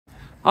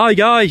Hi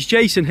guys,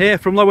 Jason here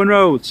from Lowen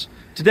Roads.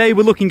 Today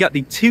we're looking at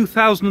the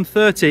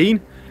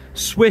 2013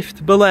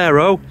 Swift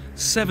Bolero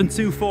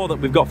 724 that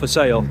we've got for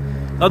sale.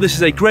 Now this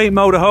is a great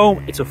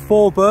motorhome. It's a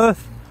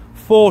 4-berth,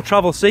 4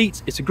 travel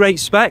seats. It's a great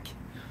spec.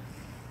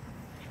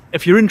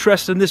 If you're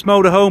interested in this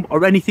motorhome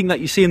or anything that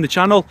you see in the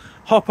channel,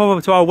 hop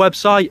over to our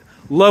website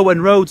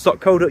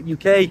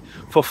lowenroads.co.uk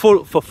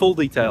for full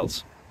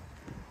details.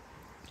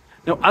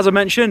 Now, as I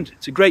mentioned,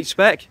 it's a great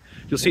spec.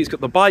 You'll see it's got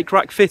the bike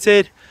rack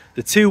fitted,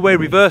 the 2-way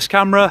reverse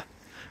camera,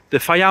 the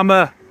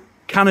Fayama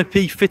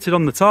canopy fitted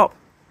on the top.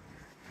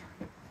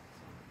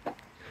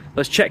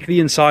 Let's check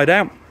the inside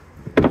out.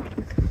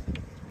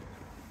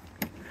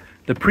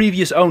 The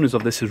previous owners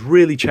of this has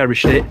really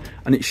cherished it,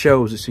 and it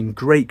shows it's in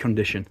great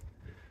condition.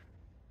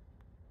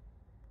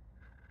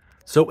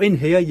 So in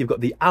here you've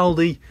got the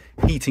Aldi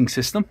heating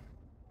system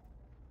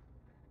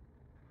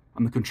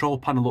and the control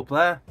panel up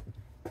there.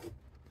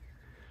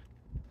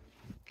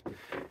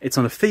 It's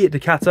on a Fiat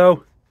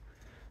Ducato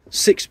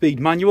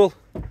 6-speed manual.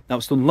 Now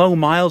it's done low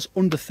miles,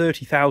 under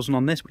 30,000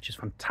 on this, which is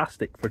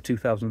fantastic for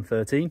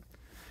 2013.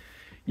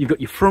 You've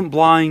got your front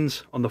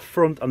blinds on the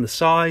front and the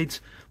sides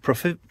for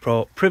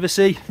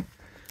privacy.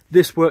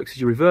 This works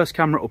as your reverse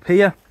camera up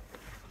here,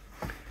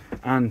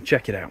 and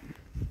check it out.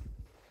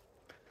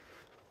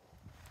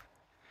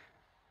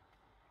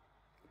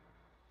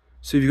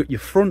 So you've got your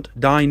front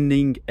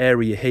dining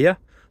area here.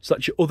 So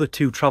that's your other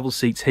 2 travel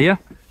seats here.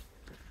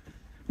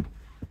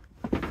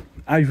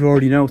 As you've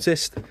already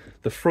noticed,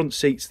 the front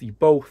seats, they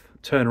both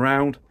turn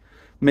around,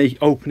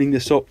 opening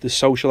this up, the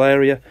social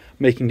area,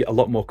 making it a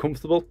lot more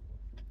comfortable.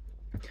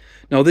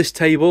 Now this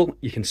table,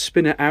 you can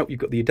spin it out. You've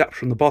got the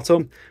adapter on the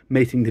bottom,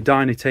 making the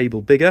dining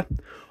table bigger.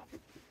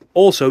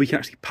 Also, you can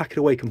actually pack it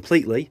away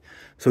completely,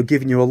 so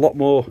giving you a lot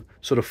more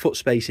sort of foot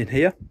space in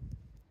here.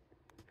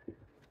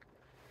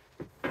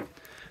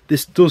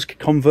 This does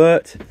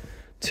convert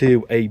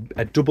to a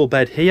double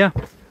bed here.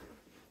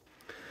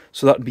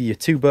 So that would be your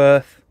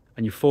 2-berth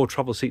and your 4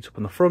 travel seats up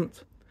on the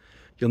front.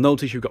 You'll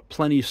notice you've got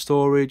plenty of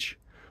storage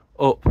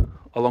up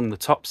along the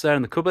tops there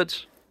in the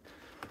cupboards.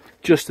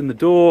 Just in the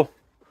door,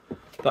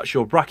 that's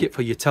your bracket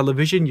for your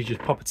television. You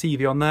just pop a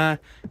TV on there.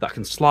 That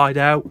can slide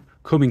out,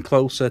 coming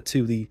closer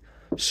to the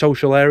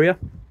social area.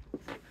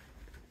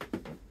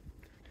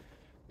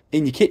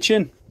 In your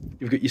kitchen,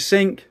 you've got your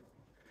sink,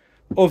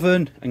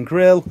 oven and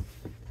grill,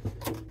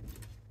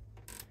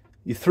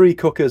 your 3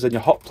 cookers and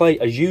your hot plate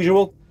as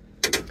usual.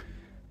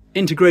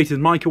 Integrated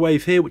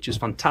microwave here, which is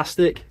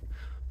fantastic.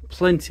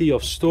 Plenty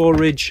of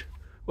storage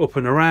up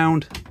and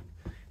around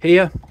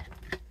here.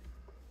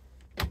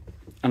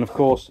 And of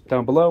course,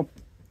 down below,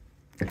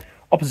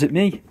 opposite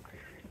me,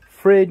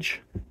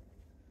 fridge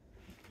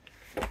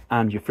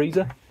and your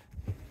freezer.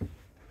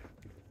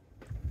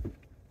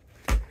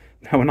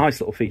 Now a nice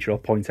little feature I'll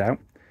point out,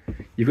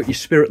 you've got your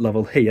spirit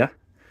level here,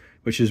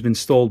 which has been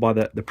installed by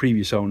the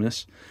previous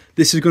owners.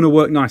 This is going to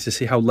work nice to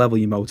see how level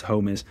your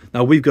motorhome is.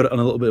 Now we've got it on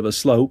a little bit of a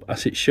slope,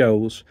 as it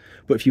shows,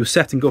 but if you were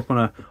setting up on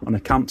a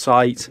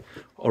campsite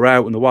or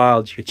out in the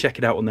wild, you could check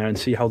it out on there and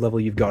see how level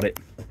you've got it.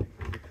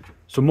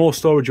 So more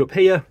storage up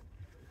here,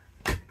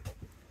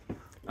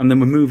 and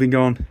then we're moving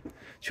on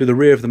to the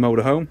rear of the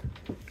motorhome.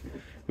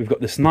 We've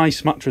got this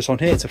nice mattress on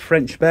here. It's a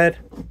French bed.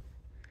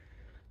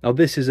 Now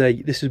this has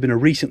been a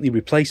recently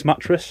replaced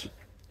mattress,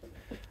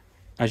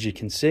 as you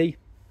can see.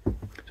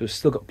 So it's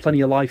still got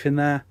plenty of life in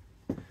there.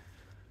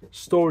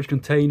 Storage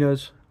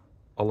containers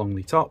along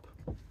the top.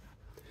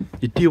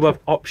 You do have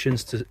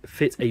options to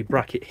fit a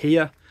bracket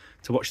here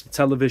to watch the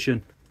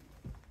television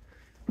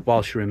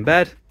whilst you're in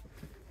bed.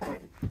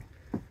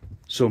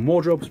 Some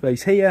wardrobe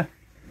space here.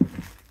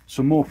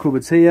 Some more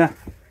cupboards here.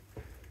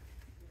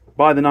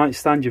 By the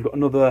nightstand you've got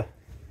another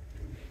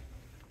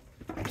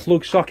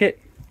plug socket,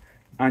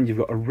 and you've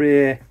got a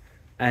rear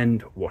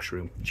end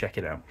washroom. Check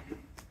it out.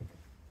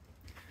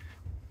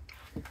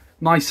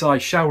 Nice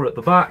size shower at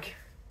the back.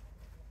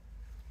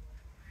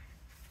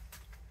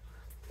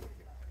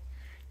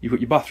 You've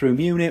got your bathroom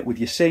unit with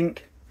your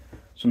sink,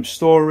 some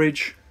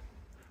storage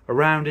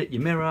around it,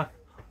 your mirror,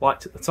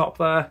 lights at the top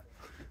there,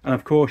 and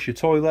of course your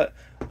toilet.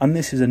 And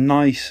this is a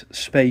nice,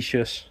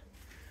 spacious,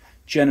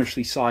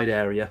 generously side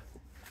area.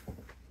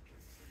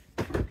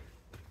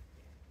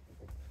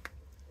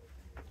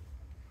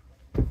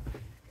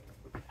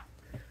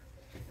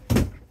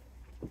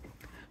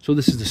 So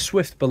this is the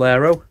Swift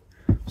Bolero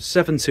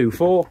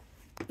 724.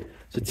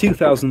 It's a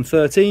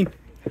 2013.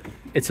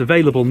 It's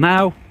available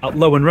now at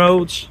Lowen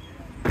Roads.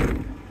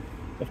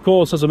 Of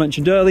course, as I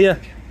mentioned earlier,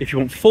 if you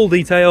want full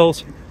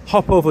details,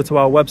 hop over to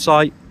our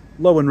website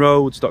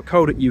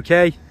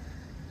lowenroads.co.uk.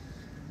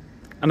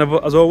 And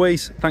as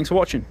always, thanks for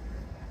watching.